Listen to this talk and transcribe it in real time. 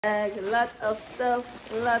A lot of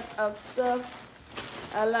stuff, a lot of stuff.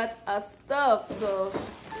 So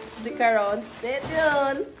stick around, stay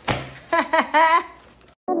tuned.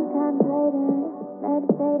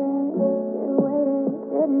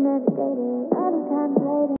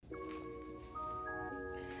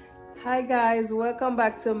 Hi guys, welcome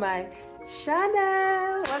back to my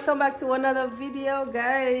channel. Welcome back to another video,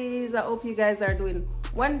 guys. I hope you guys are doing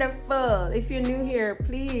wonderful. If you're new here,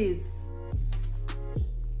 please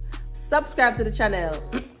subscribe to the channel.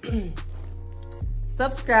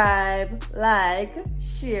 Subscribe, like,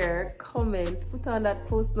 share, comment, put on that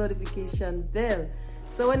post notification bell,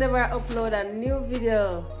 so whenever I upload a new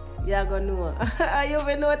video, you're gonna know. You'll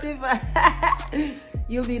be notified.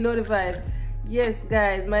 You'll be notified. Yes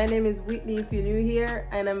guys, my name is Whitney if you're new here,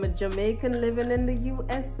 and I'm a Jamaican living in the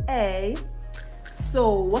USA.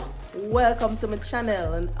 So welcome to my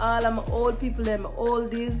channel, and all I'm old people, them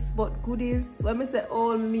oldies but goodies. When I say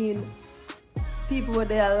old, mean people were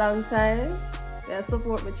there a long time. They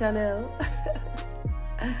support my channel.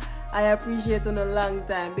 I appreciate on a long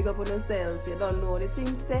time. Big up on yourselves. You don't know the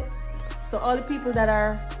things set. So all the people that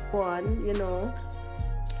are on, you know,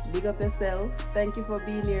 big up yourself. Thank you for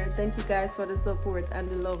being here. Thank you guys for the support and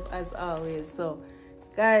the love as always. So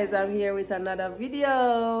guys, I'm here with another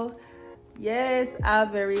video. Yes, a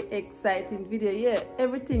very exciting video. Yeah,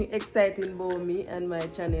 everything exciting about me and my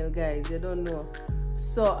channel, guys. You don't know.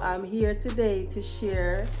 So I'm here today to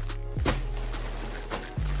share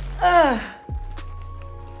an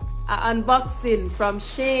unboxing from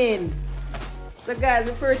Shien. So guys,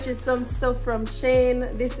 we purchased some stuff from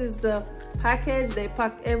Shien. This is the package. They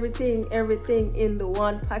packed everything in the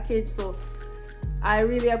one package. So I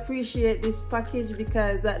really appreciate this package,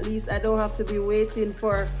 because at least I don't have to be waiting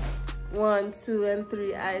for 1, 2, and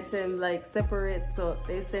 3 items like separate. So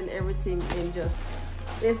they send everything in just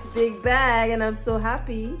this big bag, and I'm so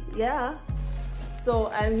happy. Yeah,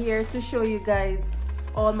 so I'm here to show you guys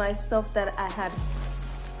all my stuff that I had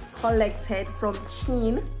collected from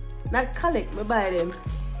Shien. Not collect, but buy them.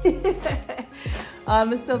 All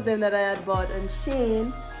my stuff them that I had bought on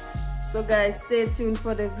Shien. So guys, stay tuned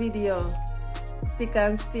for the video. Stick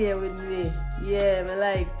and stay with me. Yeah, I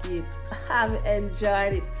like it. I've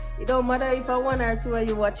enjoyed it. It don't matter if I 1 or 2 of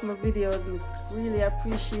you watch my videos. I really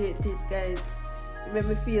appreciate it, guys. It made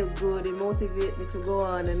me feel good. It motivates me to go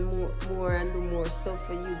on and more and do more stuff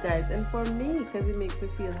for you guys and for me, because it makes me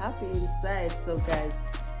feel happy inside. So guys,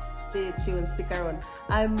 stay tuned, stick around.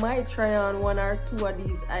 I might try on 1 or 2 of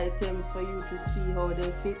these items for you to see how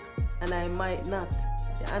they fit, and I might not.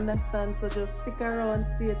 You understand? So just stick around,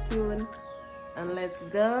 stay tuned, and let's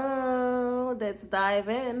go. Let's dive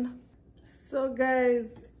in. So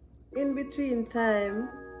guys, in between time,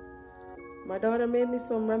 my daughter made me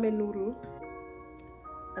some ramen noodle,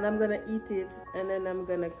 and I'm gonna eat it, and then I'm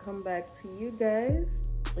gonna come back to you guys.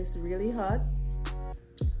 It's really hot,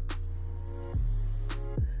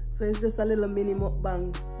 so it's just a little mini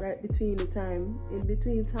mukbang right between the time. In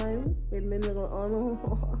between time, with me little oh no.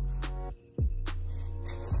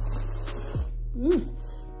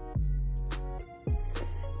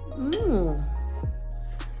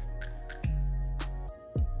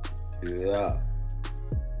 Yeah.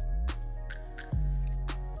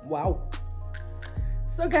 Wow.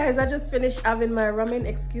 So guys, I just finished having my ramen.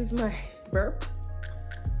 Excuse my burp.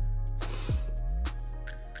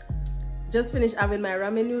 Just finished having my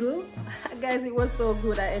ramen noodle. Guys, it was so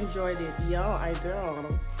good. I enjoyed it. Yeah, I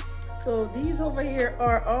do. So these over here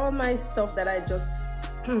are all my stuff that I just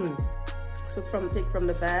take from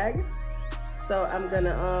the bag. So I'm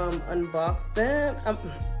gonna unbox them. I'm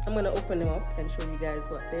gonna open them up and show you guys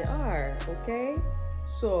what they are. Okay,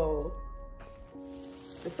 so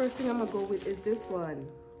the first thing I'm gonna go with is this one,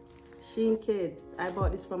 Shien Kids. I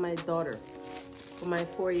bought this for my daughter, for my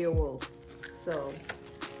 4-year-old. So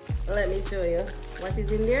let me show you what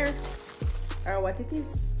is in there, or what it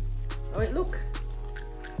is. Oh, it look,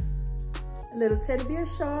 a little teddy bear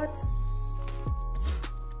shorts.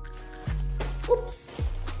 Oops.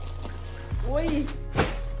 Oi.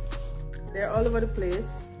 They're all over the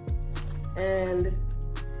place, and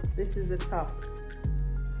this is the top.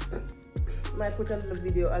 Might put a little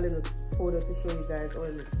video, a little photo to show you guys all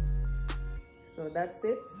of it. So that's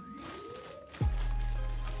it.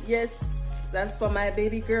 Yes, that's for my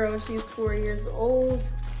baby girl. She's 4 years old.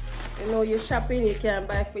 You know, you're shopping, you can't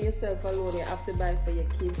buy for yourself alone, you have to buy for your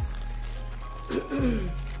kids.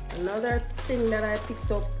 Another thing that I picked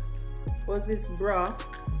up was this bra.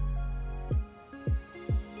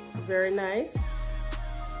 Very nice.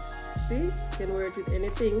 See, you can wear it with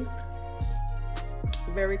anything.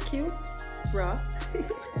 Very cute bra.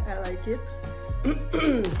 I like it.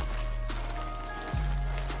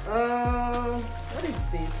 What is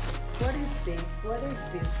this? What is this? What is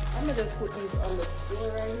this? I'm gonna just put these on the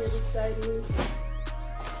floor right here beside me,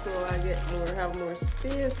 so I have more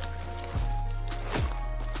space.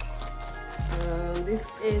 This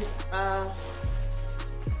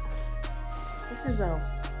is a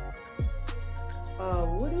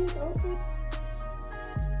Woody outfit.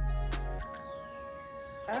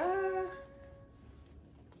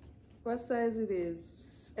 What size it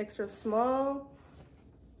is? Extra small.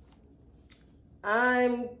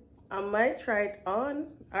 I might try it on.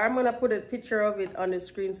 I'm gonna put a picture of it on the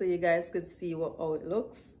screen so you guys could see how it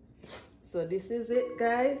looks. So this is it,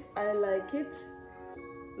 guys. I like it.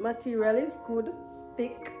 Material is good,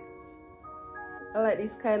 thick. I like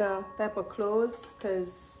this kind of type of clothes because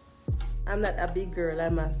I'm not a big girl,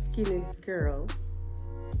 I'm a skinny girl.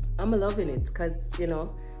 I'm loving it because, you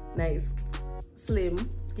know, nice, slim,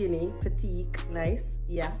 skinny, petite, nice.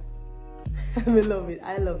 Yeah. I love it.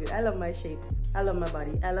 I love it. I love my shape. I love my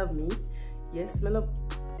body. I love me. Yes, I love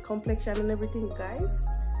complexion and everything, guys.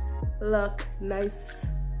 Look, nice.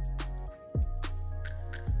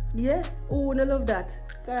 Yeah. Oh, I love that.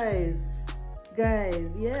 Guys,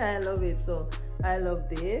 yeah, I love it. So I love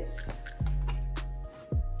this.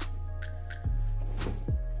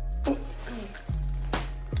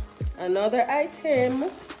 Another item.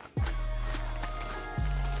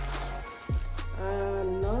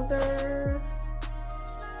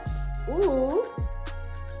 Ooh,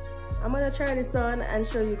 I'm gonna try this on and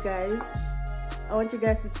show you guys. I want you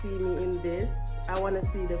guys to see me in this. I want to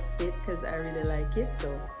see the fit because I really like it,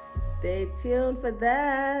 so stay tuned for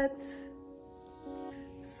that.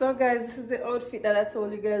 So guys, this is the outfit that I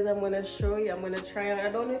told you guys I'm gonna show you. I'm gonna try on. I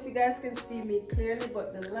don't know if you guys can see me clearly,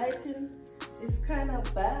 but the lighting is kind of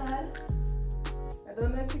bad. I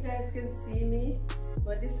don't know if you guys can see me,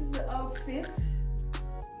 but this is the outfit.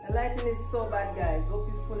 The lighting is so bad, guys.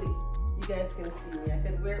 Hopefully you guys can see me. I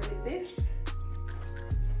can wear it with this.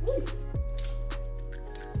 Woo.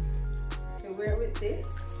 I can wear it with this.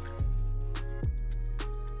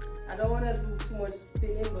 I don't want to do too much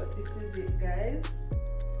spinning, but this is it, guys.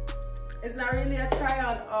 It's not really a try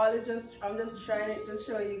on all, it's just, I'm just trying it to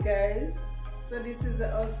show you guys. So this is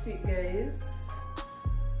the outfit, guys.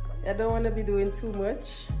 I don't want to be doing too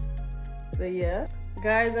much. So yeah.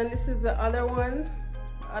 Guys, and this is the other one.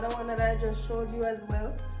 The other one that I just showed you as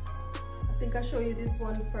well. I think I'll show you this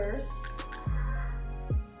one first.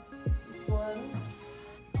 This one.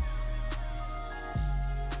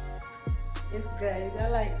 Yes, guys, I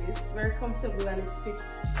like this. Very comfortable and it fits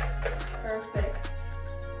perfect.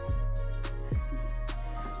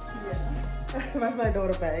 Yeah, that's my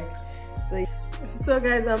daughter bag. So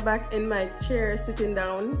guys, I'm back in my chair sitting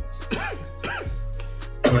down.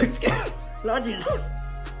 Lord Jesus.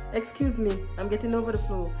 Excuse me, I'm getting over the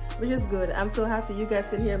flu, which is good. I'm so happy you guys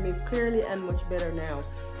can hear me clearly and much better now.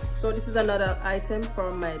 So this is another item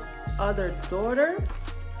from my other daughter,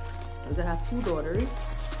 because I have two daughters.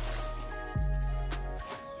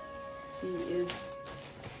 She is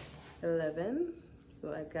 11,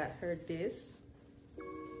 so I got her this.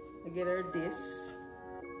 I get her this.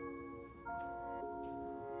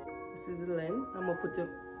 This is the lens. I'm gonna put a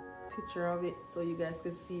picture of it so you guys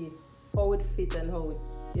can see how it fits and how it,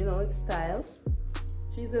 you know, it's style.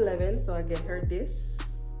 She's 11, so I get her this.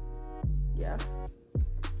 Yeah,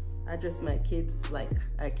 I dress my kids like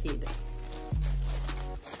a kid.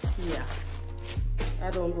 Yeah,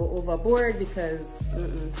 I don't go overboard because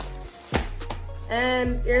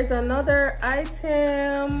And here's another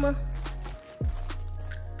item.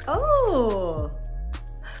 Oh,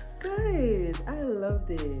 good. I love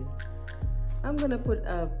this. I'm gonna put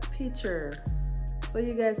a picture so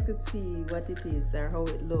you guys could see what it is or how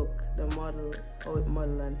it look, the model, how it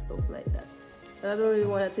model and stuff like that. I don't really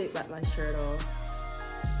want to take back my shirt off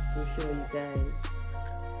to show you guys.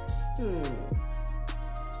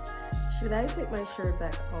 Should I take my shirt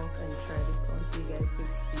back off and try this on so you guys can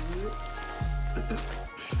see it?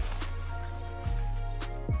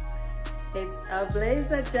 It's a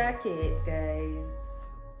blazer jacket, guys.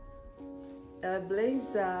 A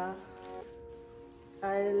blazer.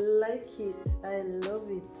 I like it. I love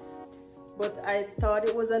it. But I thought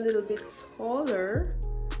it was a little bit taller,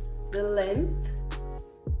 the length.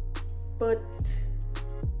 But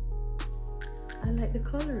I like the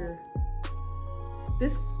color.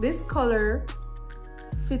 This color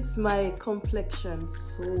fits my complexion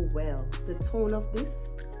so well. The tone of this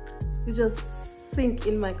is just sink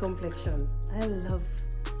in my complexion. I love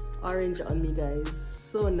orange on me, guys.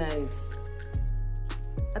 So nice.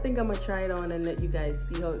 I think I'm gonna try it on and let you guys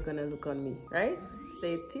see how it's gonna look on me, right?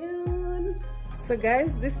 Stay tuned. So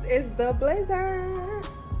guys, this is the blazer.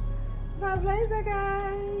 The blazer,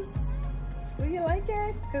 guys.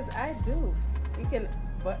 because I do. You can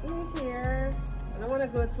button here. I don't want to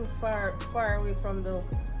go too far away from the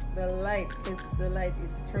light because the light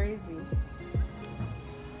is crazy.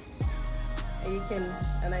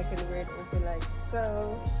 And I can wear it open like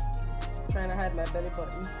so. I'm trying to hide my belly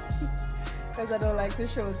button because I don't like to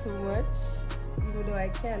show too much, even though I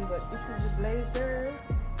can. But this is the blazer,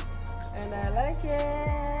 and I like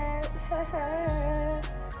it.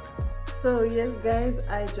 So yes, guys,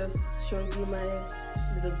 I just showed you my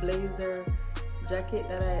little blazer jacket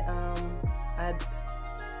that I had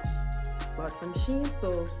bought from Shien.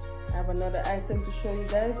 So I have another item to show you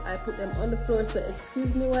guys. I put them on the floor, so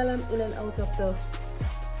excuse me while I'm in and out of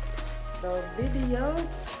the video.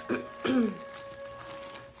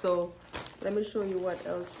 So let me show you what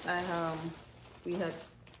else I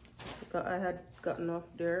had gotten off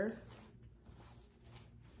there.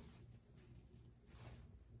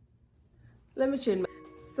 Let me change my,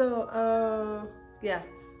 so yeah,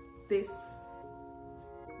 this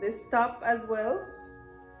top as well.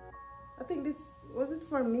 I think this was it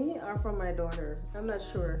for me or for my daughter, I'm not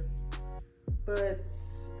sure, but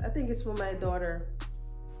I think it's for my daughter,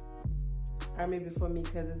 or maybe for me,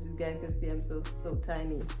 because as you guys can see, I'm so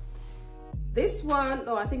tiny. This one,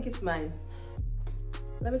 oh, I think it's mine.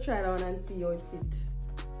 Let me try it on and see how it fits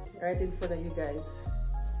right in front of you guys.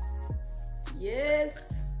 Yes.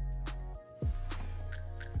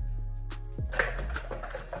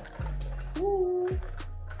 Ooh.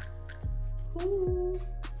 Ooh.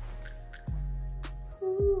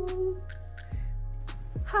 Ooh.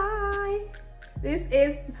 Hi. This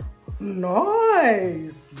is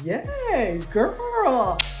nice. Yay,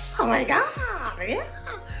 girl. Oh my God. Yeah.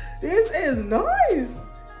 This is nice.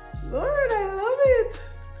 Lord, I love it.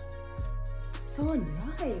 So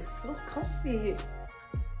nice. So comfy.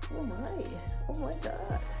 Oh my. Oh my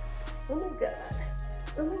God. Oh my God.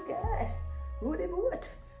 Oh my God. Woody boot.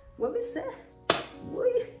 What we say?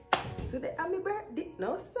 Boy. Today I'm my birthday.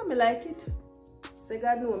 No, so me like it. Say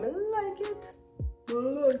God know me like it. I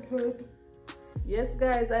like it. Yes,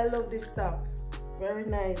 guys, I love this top. Very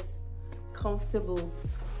nice. Comfortable.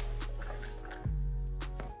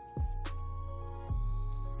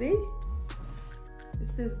 See?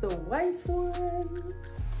 This is the white one.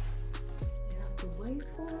 You have the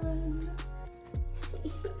white one.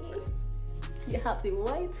 You have the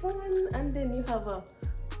white one, and then you have a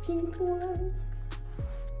pink one.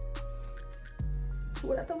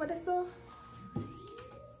 What I thought about so?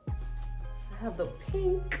 I have the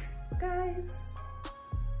pink, guys.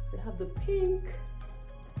 We have the pink,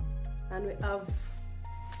 and we have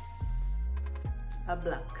a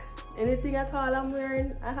black. Anything at all I'm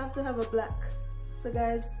wearing, I have to have a black. So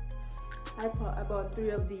guys, I bought 3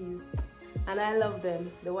 of these, and I love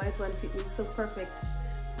them. The white one fit me so perfect.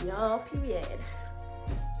 Yeah, period.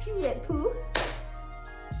 Period, poo.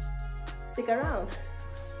 Stick around.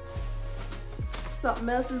 Something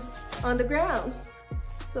else is on the ground.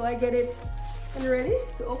 So I get it and ready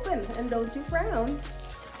to open, and don't you frown.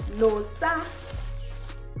 No, sir.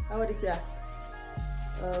 How is this?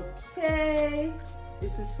 Okay.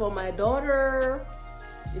 This is for my daughter.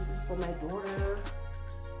 This is for my daughter.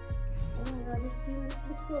 Oh my God, this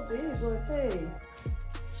looks so big, but hey,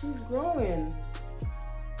 she's growing.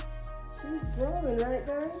 She's growing, right,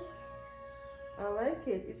 guys? I like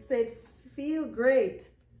it. It said, feel great.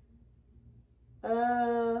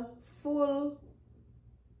 I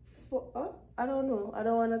don't know. I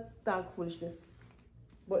don't want to talk foolishness.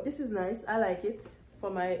 But this is nice. I like it for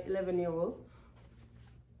my 11-year-old.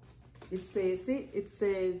 It says, see, it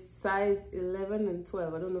says size 11 and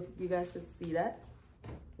 12. I don't know if you guys can see that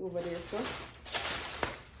over there, so.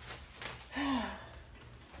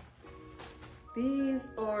 These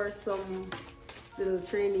are some little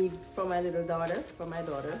trainee for my little daughter, my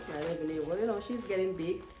 11-year-old. You know, she's getting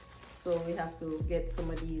big, so we have to get some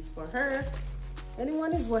of these for her.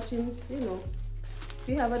 Anyone is watching, you know, if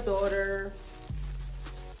you have a daughter,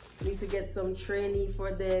 need to get some trainee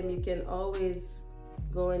for them, you can always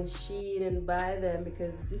go and Shien and buy them,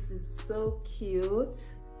 because this is so cute.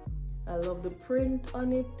 I love the print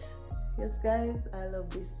on it. Yes, guys, I love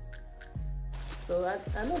this. So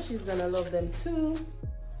I know she's gonna love them too.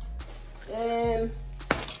 And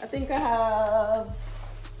I think I have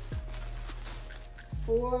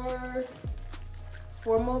four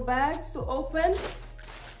more bags to open.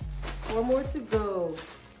 4 more to go.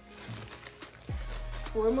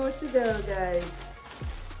 4 more to go, guys.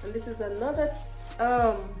 And this is another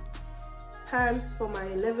pants for my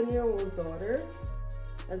 11-year-old daughter.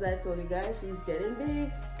 As I told you guys, she's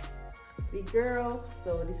getting big girl.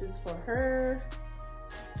 So this is for her.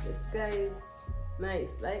 This guy is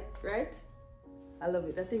nice, like, right? I love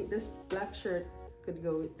it. I think this black shirt could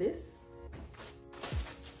go with this.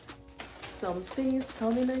 Something is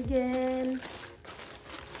coming again.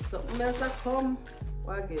 Something else has come.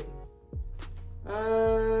 What again?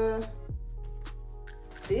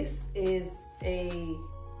 This is a,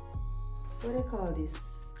 what do they call this?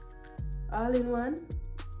 All-in-one?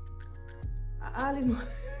 All-in-one.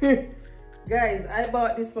 Guys, I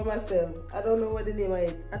bought this for myself. I don't know what the name of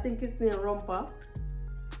it. I think it's named romper.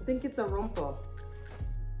 I think it's a romper.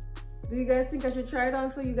 Do you guys think I should try it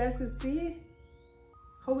on so you guys can see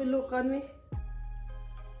how it look on me?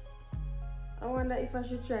 I wonder if I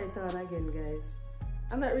should try it on again, guys.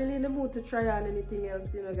 I'm not really in the mood to try on anything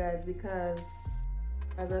else, you know, guys, because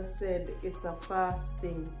as I said, it's a fast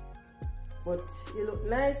thing. But it look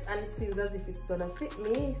nice and it seems as if it's gonna fit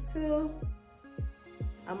me too.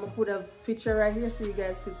 I'm gonna put a picture right here so you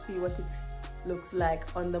guys can see what it looks like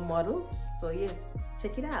on the model. So yes,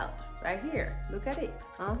 check it out right here. Look at it.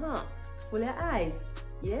 Full your eyes.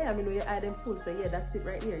 Yeah, I mean when your eye them full. So yeah, that's it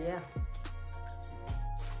right here. Yeah.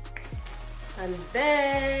 And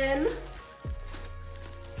then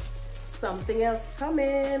something else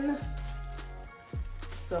coming.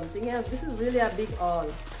 Something else. This is really a big haul.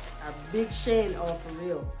 A big Shien haul for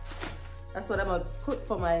real. That's what I'm gonna put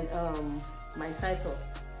for my my title.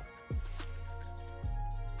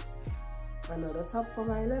 Another top for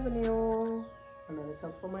my 11-year-old. Another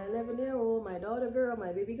top for my 11-year-old. My daughter girl,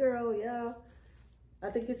 my baby girl, yeah. I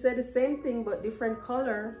think it said the same thing but different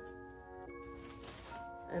color.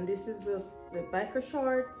 And this is the biker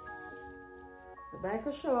shorts. The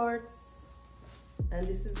biker shorts. And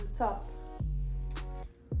this is the top.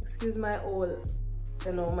 Excuse my old,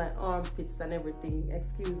 you know, my armpits and everything.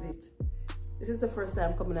 Excuse it. This is the first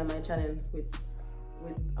time coming on my channel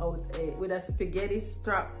with a spaghetti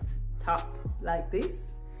strapped top like this.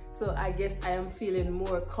 So I guess I am feeling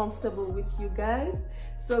more comfortable with you guys.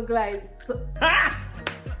 So guys,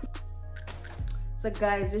 so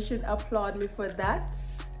guys, you should applaud me for that.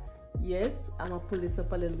 Yes, I'm gonna pull this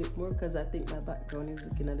up a little bit more because I think my background is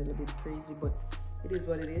looking a little bit crazy, but it is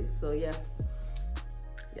what it is. So yeah,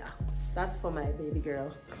 that's for my baby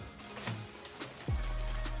girl.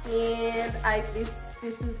 And this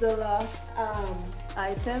is the last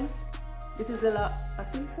item. This is the last, I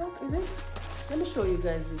think so, is it? Let me show you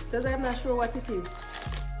guys this because I'm not sure what it is.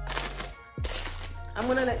 I'm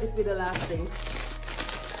gonna let this be the last thing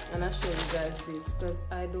and I'll show you guys this because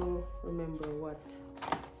I don't remember what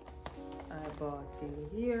I bought in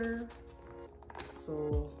here.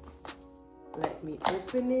 So let me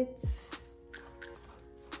open it.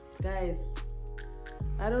 Guys,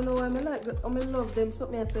 I don't know why I love them.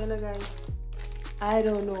 Something I say, guys. I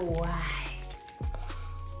don't know why.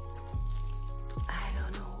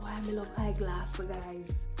 I love eyeglasses,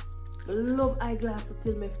 guys. I love eyeglasses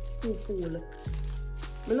till me full.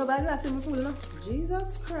 I love eyeglasses till me full, no?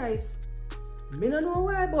 Jesus Christ. Me don't know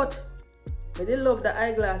why, but I did love the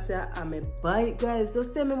eyeglasses and me buy it, guys.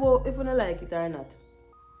 Just tell me if you don't like it or not.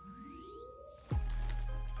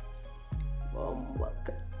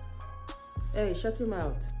 Hey, shut him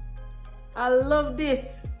out. I love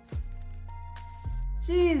this.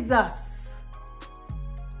 Jesus.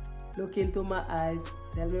 Look into my eyes.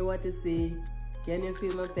 Tell me what you see. Can you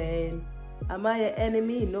feel my pain? Am I your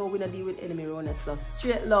enemy? No, we don't deal with enemy around us. So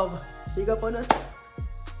straight love. Big up on us.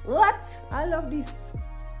 What? I love this.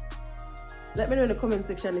 Let me know in the comment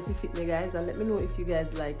section if you fit me, guys. And let me know if you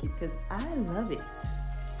guys like it. Because I love it.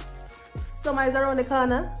 Summer is around the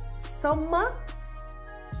corner. Summer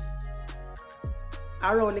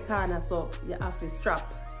around the corner, so you have to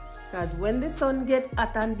strap. Because when the sun get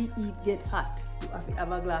hot and the heat get hot, you have to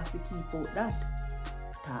have a glass to keep out that.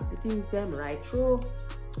 Tap the things them right through.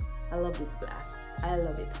 I love this glass. I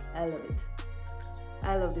love it. I love it.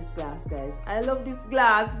 I love this glass, guys. I love this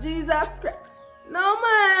glass. Jesus Christ. No,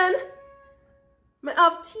 man. I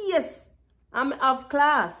have taste. I have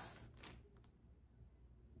class.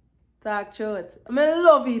 Talk short. I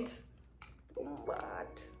love it.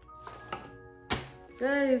 What?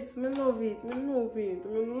 Guys, I love it. I love it. I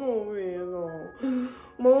love it.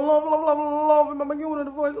 I love it. I'm giving it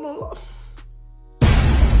the voice. I love it.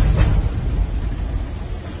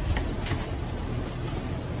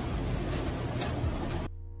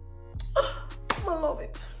 I love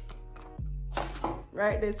it.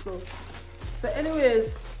 Right there, so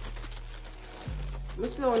anyways, I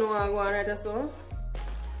still don't want to go on right there, so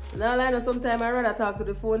now I know sometimes I rather talk to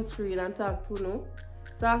the phone screen and talk to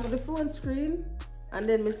talk to the phone screen, and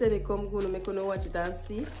then me say me come go and me can watch it and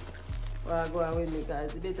see or I go on with me,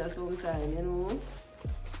 guys. It's better sometime, you know.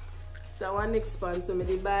 So one next pants so me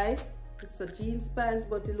did buy. It's a jeans pants,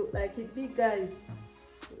 but it look like it big, guys.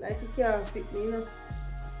 Like it can't fit me, you know.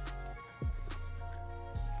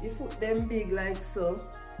 You put them big like so.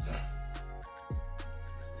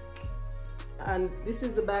 And this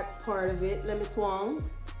is the back part of it. Let me twang.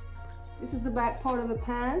 This is the back part of the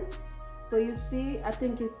pants. So you see, I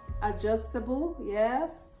think it's adjustable,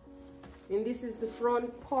 yes. And this is the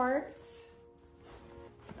front part.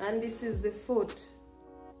 And this is the foot.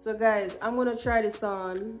 So guys, I'm gonna try this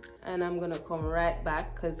on and I'm gonna come right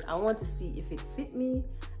back because I want to see if it fit me.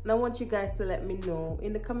 And I want you guys to let me know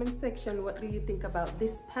in the comment section, what do you think about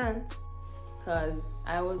this pants? Because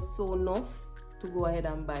I was so enough to go ahead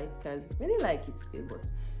and buy it because I really like it still, but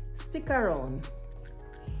stick around.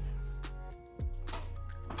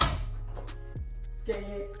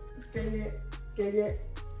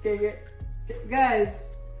 Guys,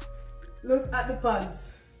 look at the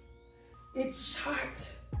pants. It's short.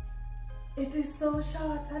 It is so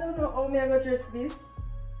short. I don't know how am I gonna dress this.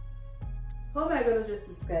 How am I gonna dress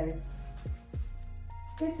this, guys?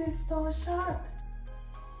 It is so short.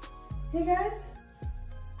 Hey guys.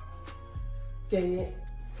 Skinny.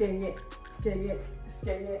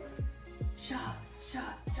 Short.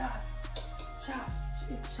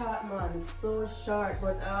 It's short, man. It's so short,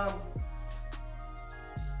 but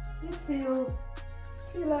you feel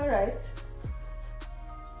alright.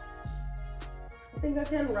 I think I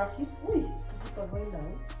can rock it. Ooh, is it going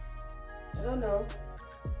down? I don't know.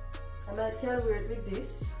 And I can wear it with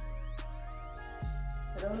this.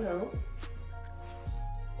 I don't know.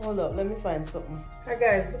 Hold up, let me find something. Hi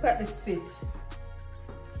guys, look at this fit.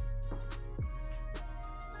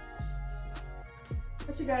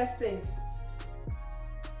 What you guys think?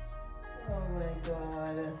 Oh my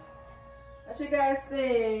god. What you guys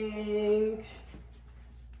think?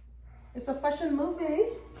 It's a fashion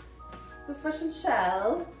movie. It's a fashion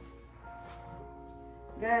show.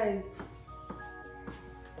 Guys.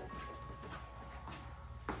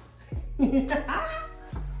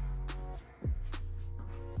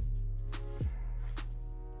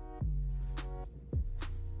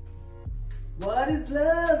 What is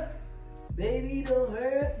love? Baby, don't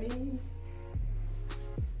hurt me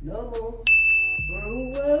no more.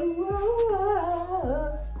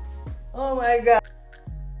 Whoa. Oh my god.